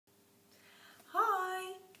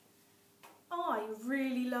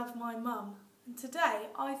love my mum, and today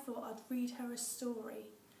I thought I'd read her a story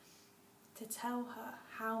to tell her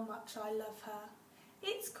how much I love her.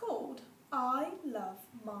 It's called I Love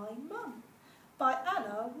My Mum by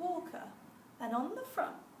Anna Walker, and on the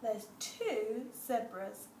front there's two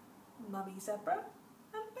zebras, Mummy Zebra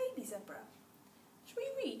and Baby Zebra. Shall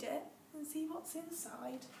we read it and see what's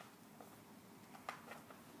inside?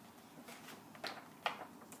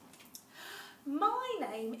 My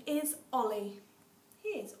name is Ollie.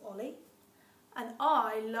 Here's Ollie. And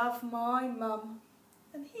I love my mum.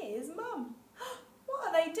 And here's Mum. What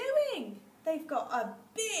are they doing? They've got a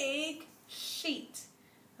big sheet.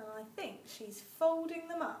 And I think she's folding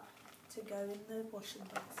them up to go in the washing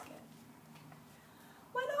basket.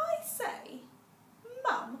 When I say,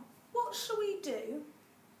 Mum, what shall we do?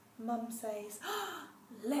 Mum says,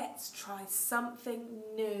 let's try something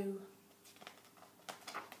new.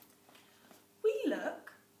 We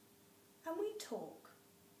look and we talk,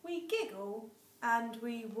 we giggle and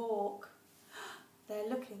we walk. They're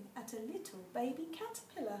looking at a little baby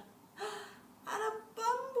caterpillar and a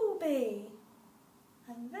bumblebee.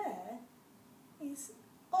 And there is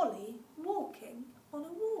Ollie walking on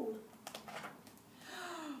a wall.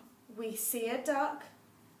 We see a duck.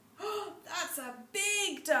 That's a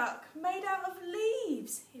big duck made out of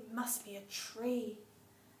leaves. It must be a tree.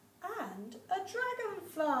 And a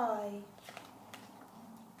dragonfly.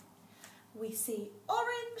 We see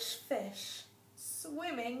orange fish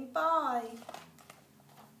swimming by.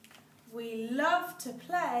 We love to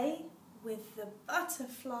play with the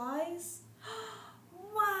butterflies.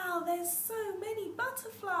 Wow, there's so many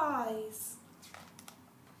butterflies.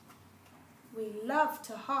 We love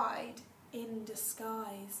to hide in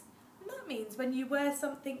disguise. And that means when you wear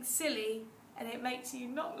something silly and it makes you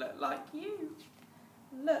not look like you.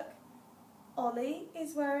 Look, Ollie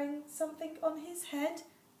is wearing something on his head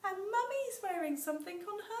and Mummy's wearing something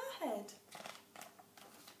on her head.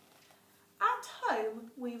 At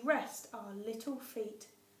home we rest our little feet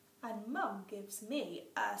and Mum gives me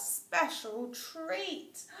a special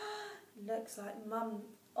treat. Looks like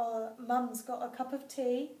Mum's got a cup of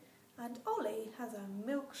tea and Ollie has a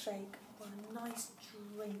milkshake or a nice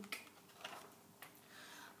drink.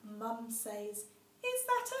 Mum says, is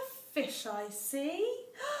that a fish I see?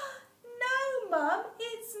 No, Mum,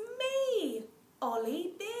 it's me,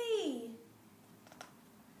 Ollie B.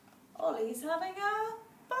 Ollie's having a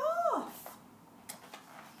bath.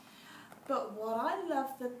 But what I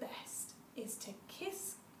love the best is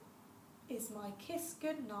my kiss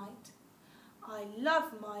goodnight. I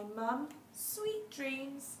love my mum, sweet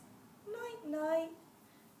dreams, night night.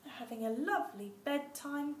 They're having a lovely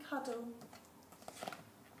bedtime cuddle.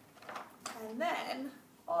 And then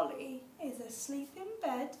Ollie is asleep in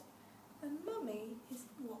bed and Mummy is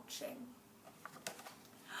watching.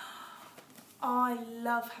 I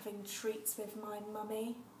love having treats with my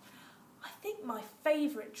mummy. I think my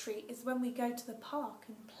favourite treat is when we go to the park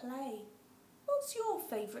and play. What's your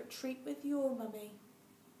favourite treat with your mummy?